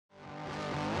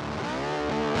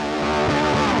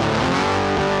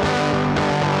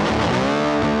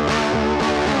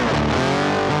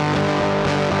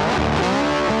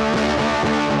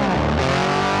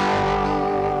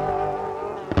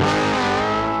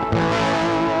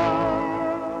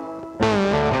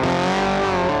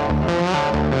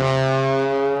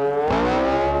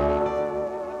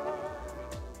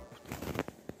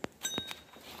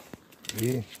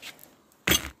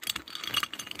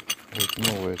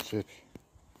цепь.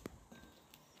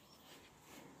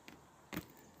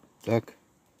 Так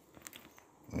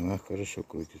она хорошо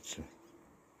крутится.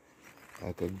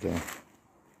 А когда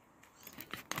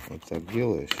вот так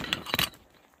делаешь,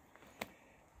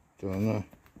 то она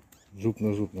зуб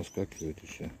на зуб наскакивает и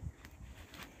все.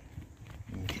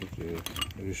 Ну, что-то я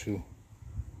решил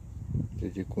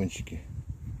эти кончики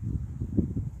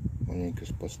маленько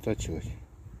подстачивать.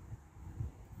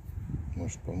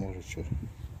 Может, поможет что-то.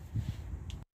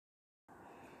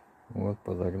 Вот,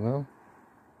 подогнал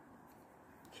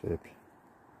цепь.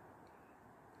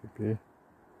 Теперь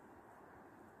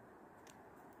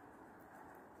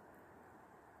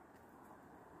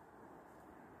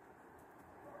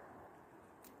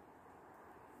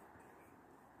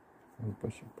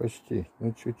почти,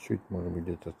 ну чуть-чуть, может быть,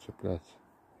 где-то цепляться.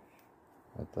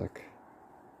 А так,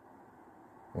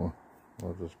 о,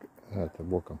 вот это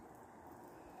боком.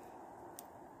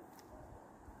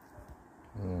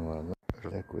 Ну ладно.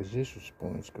 Так, вот здесь вот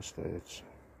шпоночка ставится.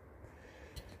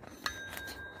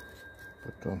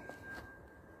 Потом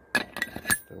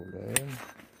вставляем.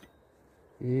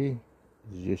 И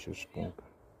здесь вот шпонка.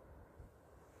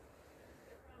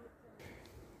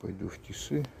 Пойду в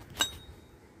тисы.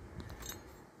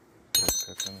 Так,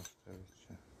 как она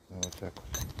ставится? Ну, вот так вот.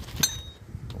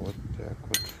 Вот так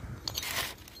вот.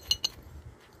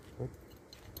 Оп.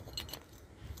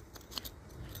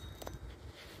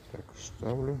 Так,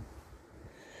 вставлю.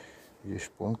 Здесь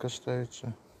шпонка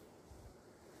ставится.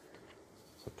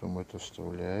 Потом это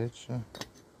вставляется.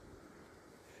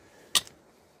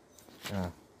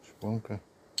 Шпонка.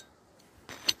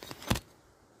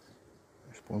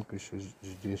 Шпонка еще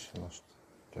здесь у нас.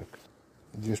 Так,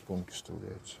 две шпонки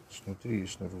вставляются. Снутри и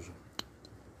снаружи.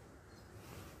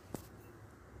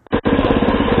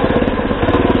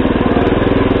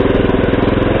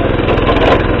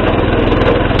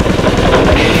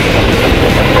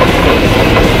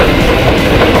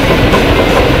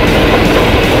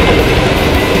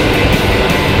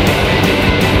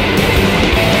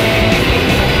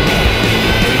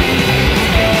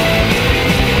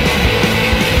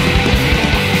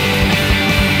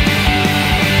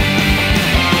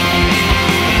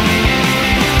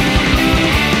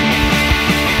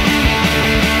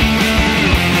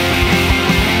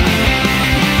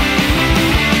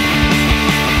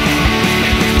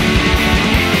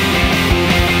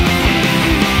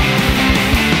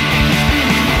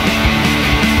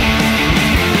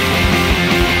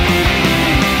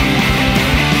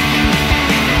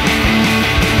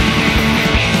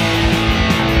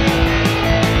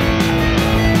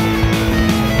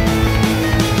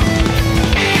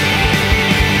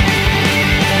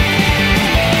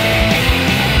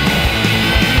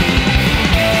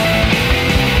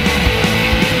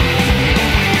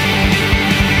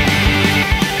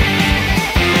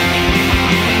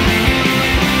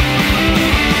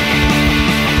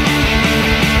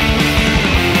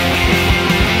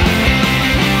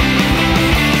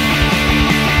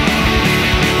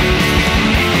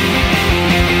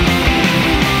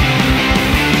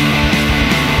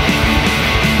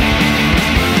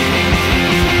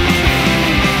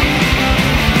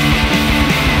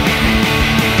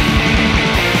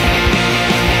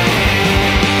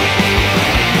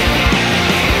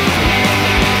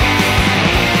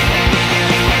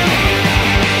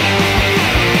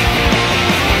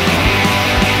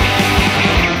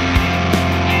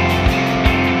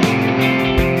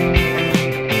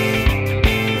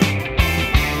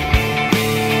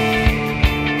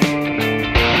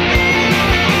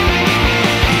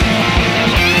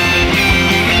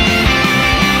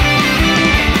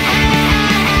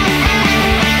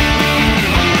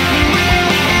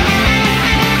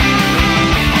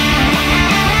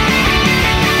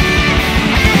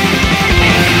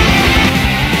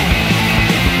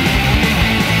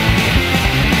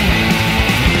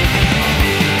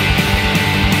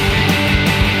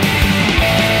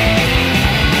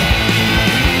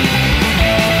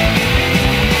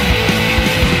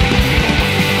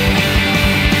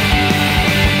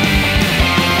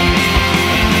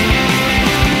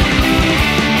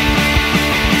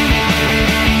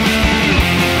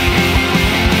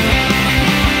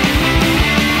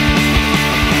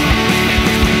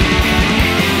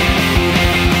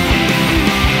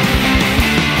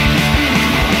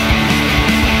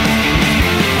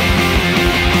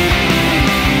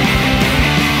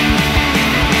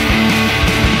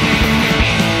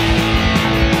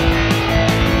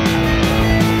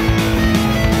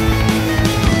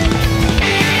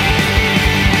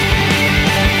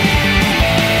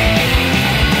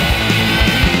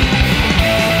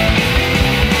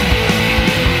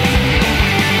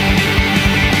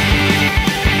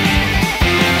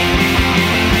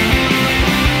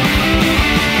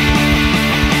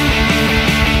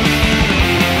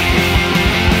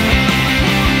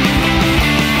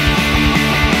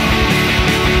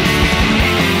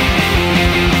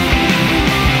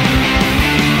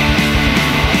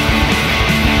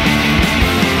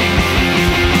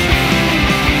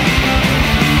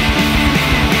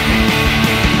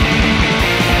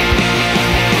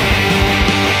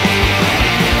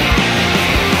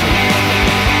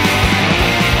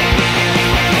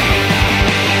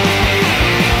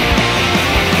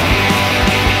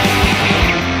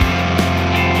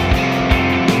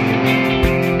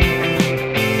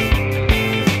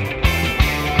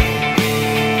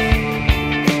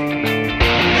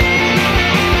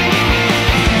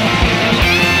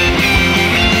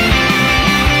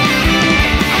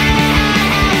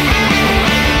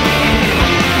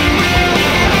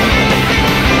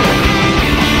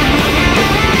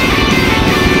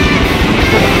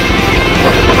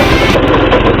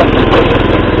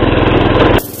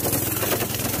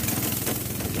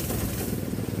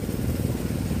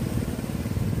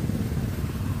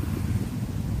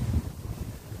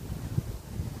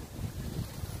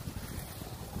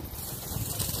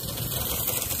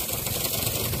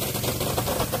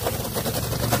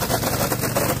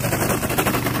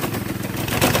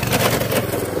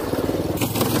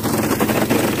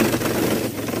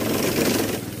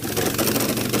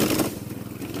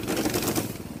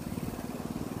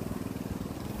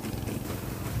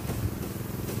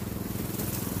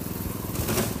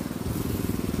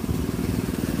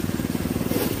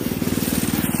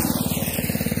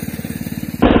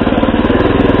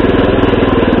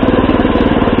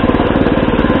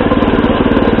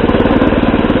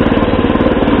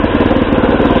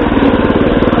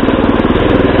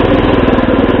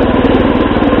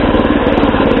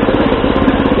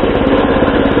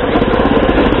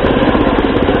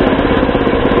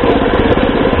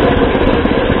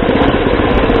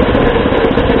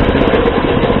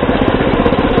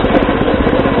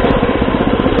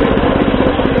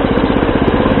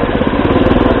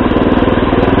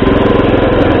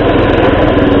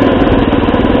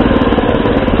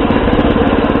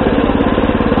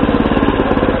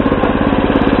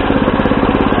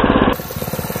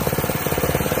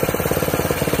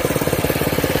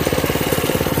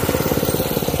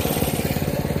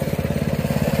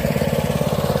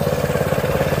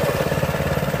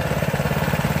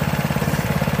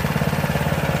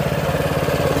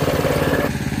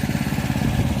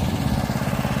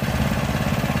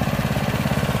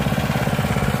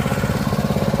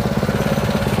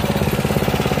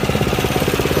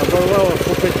 порвало,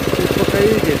 сколько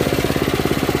едет.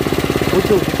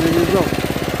 Бутылку привязал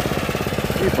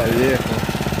и поехал.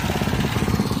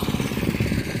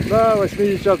 Да,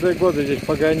 80-е годы здесь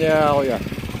погонял я.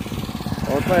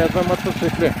 Вот на этом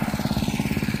мотоцикле.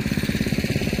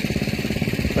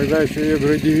 Тогда еще ее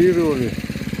градировали.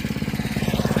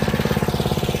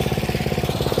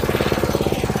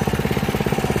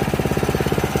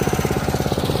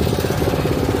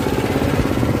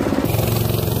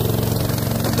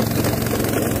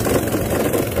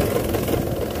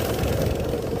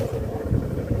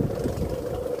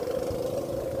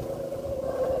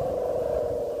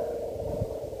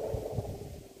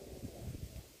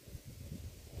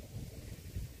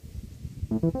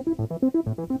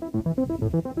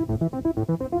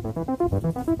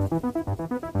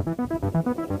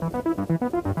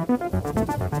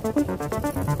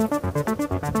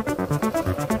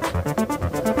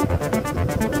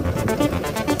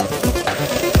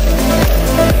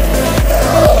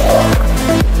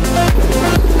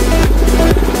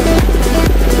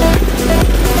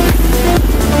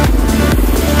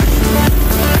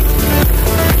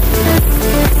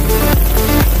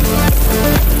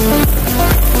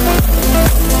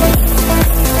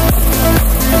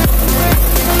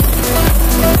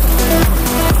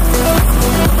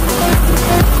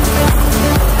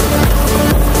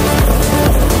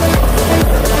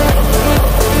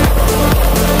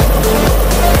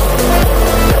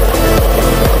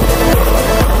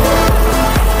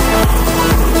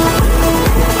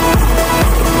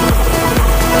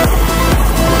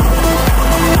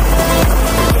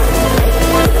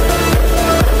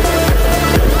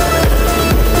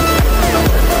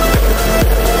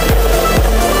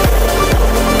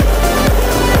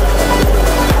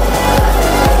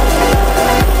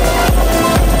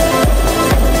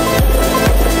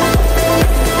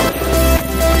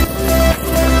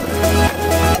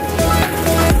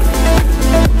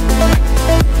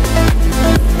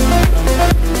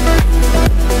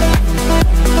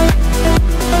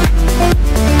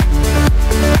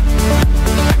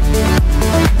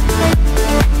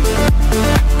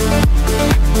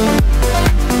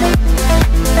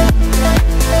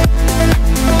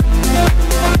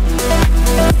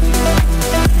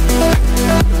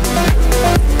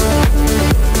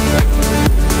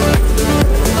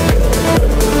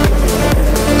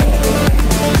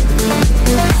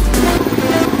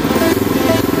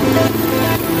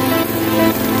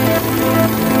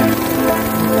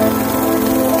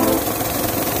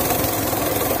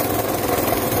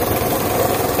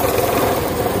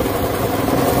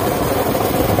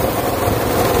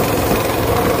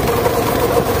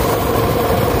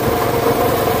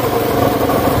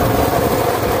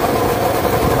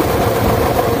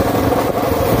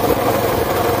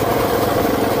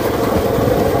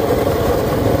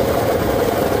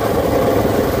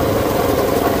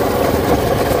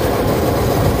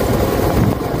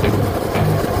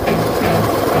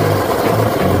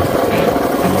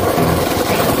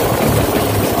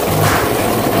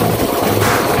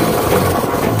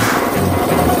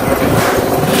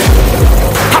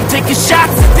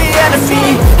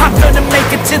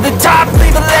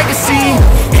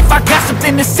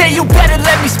 To say, you better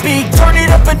let me speak. Turn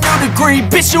it up a new degree,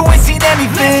 bitch, you ain't seen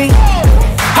anything.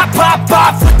 I pop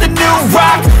off with the new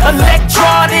rock,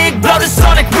 electronic, blow the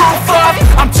sonic roof up.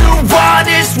 I'm too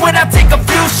honest when I take a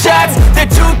few shots. They're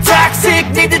too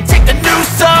toxic, need to take the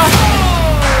noose off.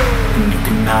 And you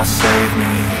cannot save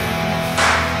me,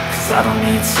 cause I don't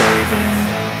need saving.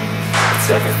 It's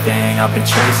everything I've been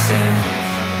chasing,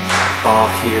 all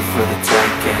here for the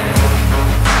taking.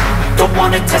 Don't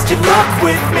wanna test your luck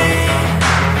with me,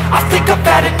 I think I've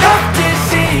had enough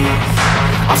disease.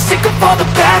 I'm sick of all the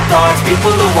bad thoughts,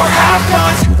 people who are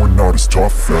half-nots. You are not as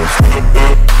tough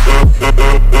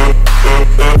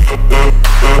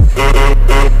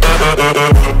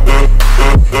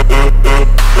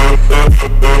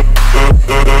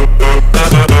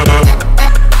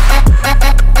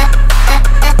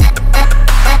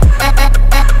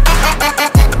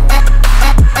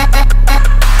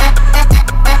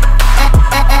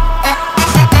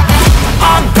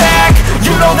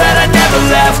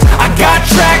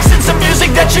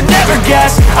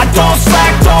I don't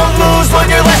slack, don't lose, learn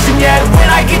your lesson yet. When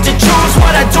I get to choose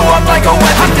what I do, I'm like a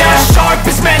weapon. I'm not sharp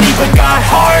as many, but got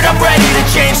heart, I'm ready to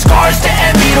change scars to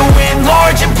envy, to win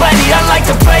large and plenty. I like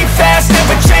to play fast,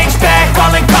 never change back.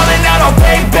 Calling out, I'll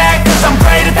pay back, cause I'm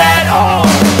great at that. Oh,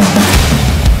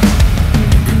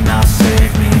 you cannot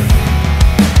save me,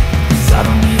 cause I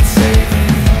don't need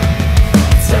saving.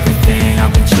 It's everything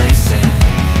I've been chasing,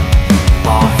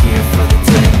 all here for the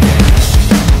taking.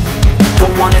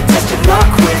 Don't wanna test your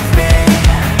luck with me,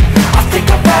 I think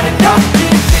I've had enough.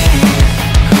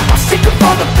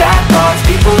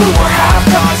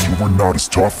 not as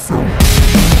tough though.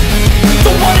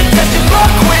 Don't wanna test your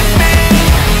luck with me.